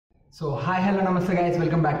So hi, hello, namaste guys,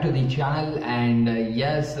 welcome back to the channel. And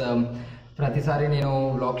yes, ప్రతిసారి నేను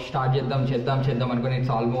vlog start చేద్దాం అనుకుని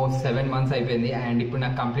it's almost 7 months అయిపోయింది. And ఇప్పుడు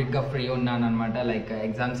నాకు కంప్లీట్గా ఫ్రీ ఉన్నాను అనమాట. లైక్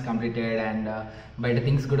ఎగ్జామ్స్ కంప్లీటెడ్ అండ్ బయట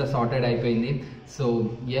థింగ్స్ కూడా సార్టెడ్ అయిపోయింది. సో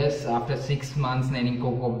ఎస్, ఆఫ్టర్ 6 months నేను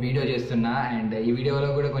ఇంకొక వీడియో చేస్తున్నా. అండ్ ఈ వీడియోలో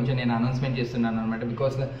కూడా కొంచెం నేను అనౌన్స్మెంట్ చేస్తున్నాను అనమాట.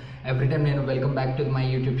 బికాస్ ఎవ్రీ టైమ్ నేను welcome back to my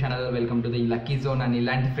YouTube channel, welcome to the lucky zone అని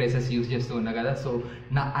ఇలాంటి ఫ్రేసెస్ యూజ్ చేస్తూ ఉన్నా కదా. సో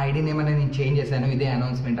నా ఐడి నేమ్ అనేది నేను చేంజ్ చేశాను. ఇదే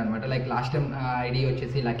అనౌన్స్మెంట్ అనమాట. లైక్ లాస్ట్ టైం ఐడి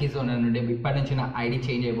వచ్చేసి లక్కీ జోన్ అని ఉండే, ఇప్పటి నుంచి నా ఐడి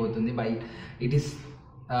చేంజ్ అయిపోతుంది. By it is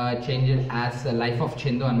changed as life of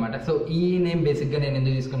Chandu అనమాట. సో ఈ నేమ్ బేసిక్గా నేను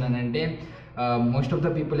ఎందుకు తీసుకున్నానంటే, మోస్ట్ ఆఫ్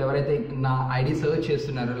ద పీపుల్ ఎవరైతే నా ఐడి సర్చ్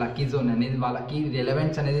చేస్తున్నారో లక్కీ జోన్ అనేది, వాళ్ళకి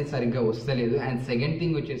రిలవెన్స్ అనేది సరిగ్గా వస్తలేదు. అండ్ సెకండ్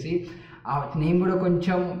థింగ్ వచ్చేసి ఆ నేమ్ కూడా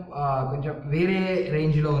కొంచెం వేరే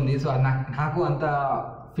రేంజ్లో ఉంది. సో అది నాకు అంత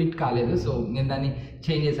ఫిట్ కాలేదు. సో నేను దాన్ని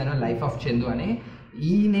చేంజ్ చేశాను, లైఫ్ ఆఫ్ చందు అని.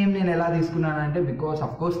 ఈ నేమ్ నేను ఎలా తీసుకున్నానంటే, బికాస్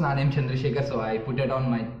అఫ్ కోర్స్ నా name Chandrasekhar, so I put it on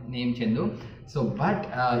my name Chandu. So but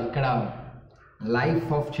ఇక్కడ లైఫ్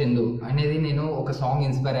ఆఫ్ చందు అనేది నేను ఒక సాంగ్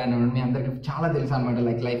ఇన్స్పైర్ అయ్యాను. మీ అందరికి చాలా తెలుసు అనమాట,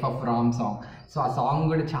 like life of Ram song. So ఆ సాంగ్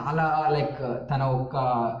కూడా చాలా లైక్ తన ఒక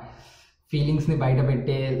ఫీలింగ్స్ని బయట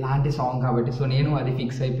పెట్టే లాంటి సాంగ్ కాబట్టి, సో నేను అది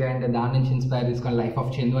ఫిక్స్ అయిపోయా. అండ్ దాని నుంచి ఇన్స్పైర్ తీసుకొని లైఫ్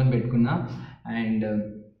ఆఫ్ చందు అని పెట్టుకున్నా. అండ్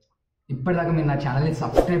ఇప్పటిదాకా మీరు నా ఛానల్ని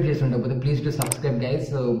సబ్స్క్రైబ్ చేసి ఉండకపోతే please to subscribe guys.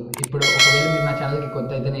 So ఇప్పుడు ఒకవేళ మీరు నా ఛానల్కి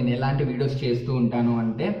కొత్త అయితే నేను ఎలాంటి వీడియోస్ చేస్తూ ఉంటాను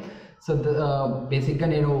అంటే, సో బేసిక్గా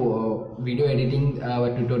నేను వీడియో ఎడిటింగ్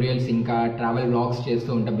ట్యూటోరియల్స్ ఇంకా ట్రావెల్ వ్లాగ్స్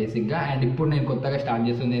చేస్తూ ఉంటాను బేసిక్గా. అండ్ ఇప్పుడు నేను కొత్తగా స్టార్ట్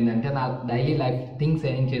చేస్తుంది ఏంటంటే, నా డైలీ లైఫ్ థింగ్స్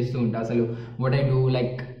ఏం చేస్తూ ఉంటాను, అసలు వాట్ ఐ డూ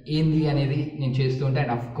లైక్ ఏంది అనేది నేను చేస్తూ ఉంటాను.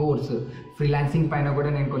 అండ్ అఫ్ కోర్స్ ఫ్రీలాన్సింగ్ పైన కూడా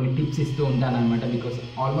నేను కొన్ని టిప్స్ ఇస్తూ ఉంటాను అనమాట. బికాస్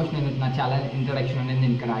ఆల్మోస్ట్ నేను నా ఛానల్ ఇంట్రడక్షన్ అనేది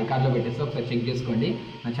నేను ఇక్కడ ఐకార్డ్లో పెట్టేస్తే ఒకసారి చెక్ చేసుకోండి.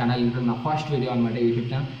 నా ఛానల్ నా ఫస్ట్ వీడియో అనమాట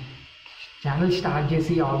యూట్యూబ్ ఛానల్ స్టార్ట్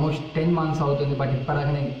చేసి ఆల్మోస్ట్ 10 months అవుతుంది. బట్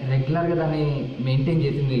ఇప్పటిదాకా నేను రెగ్యులర్గా దాన్ని మెయింటైన్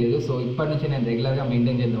చేసింది లేదు. సో ఇప్పటి నుంచి నేను రెగ్యులర్గా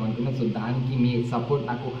మెయింటైన్ చేద్దాం అనుకున్నాను. సో దానికి మీ సపోర్ట్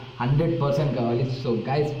నాకు 100% కావాలి. So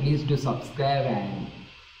guys please to subscribe. And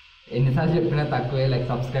ఎన్నిసార్లు చెప్పినా తక్కువే, లైక్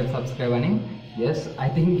సబ్స్క్రైబ్ అని. Yes, I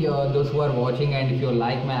think those who are watching and if you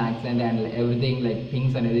like my accent and everything like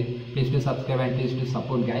things అనేది, please to subscribe and please to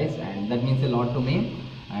support guys. And that means a lot to me.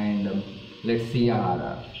 And let's see our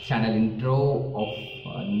channel intro of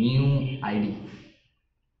new ID.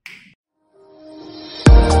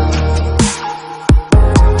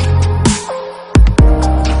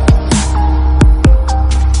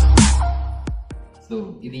 So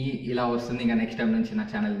ఇది ఇలా వస్తుంది ఇంకా next time నుంచి నా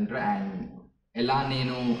channel intro. And ఎలా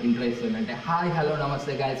నేను intro ఇస్తానంటే, hi hello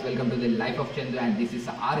నమస్తే guys, welcome to the life of Chandu and this is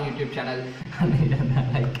are YouTube channel.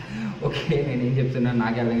 Like okay, నేను ఏం చెప్తున్నాను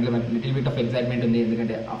నాకు అర్థం కాదు. But little bit of excitement ఉంది,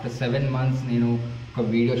 ఎందుకంటే ఆఫ్టర్ 7 months నేను ఒక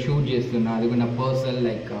వీడియో షూట్ చేస్తున్నా. అది కూడా నా పర్సనల్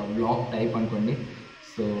లైక్ వ్లాగ్ టైప్ అనుకోండి.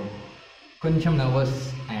 సో కొంచెం నర్వస్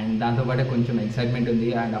అండ్ దాంతోపాటు కొంచెం ఎక్సైట్మెంట్ ఉంది.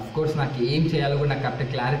 అండ్ అఫ్ కోర్స్ నాకు ఏం చేయాలో కూడా నాకు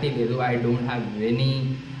కరెక్ట్ క్లారిటీ లేదు. I don't have any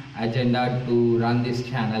agenda to run this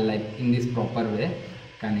channel like in this proper way.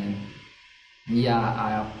 కానీ yeah, I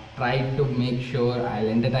try to make sure I'll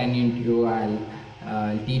entertain you, I'll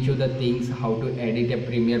teach you the things, how to edit a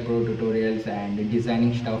Premiere Pro tutorials and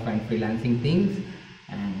designing stuff and freelancing things.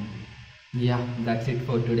 And yeah, that's it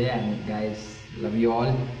for today. And guys, love you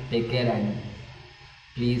all, take care and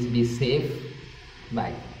please be safe.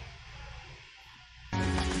 Bye.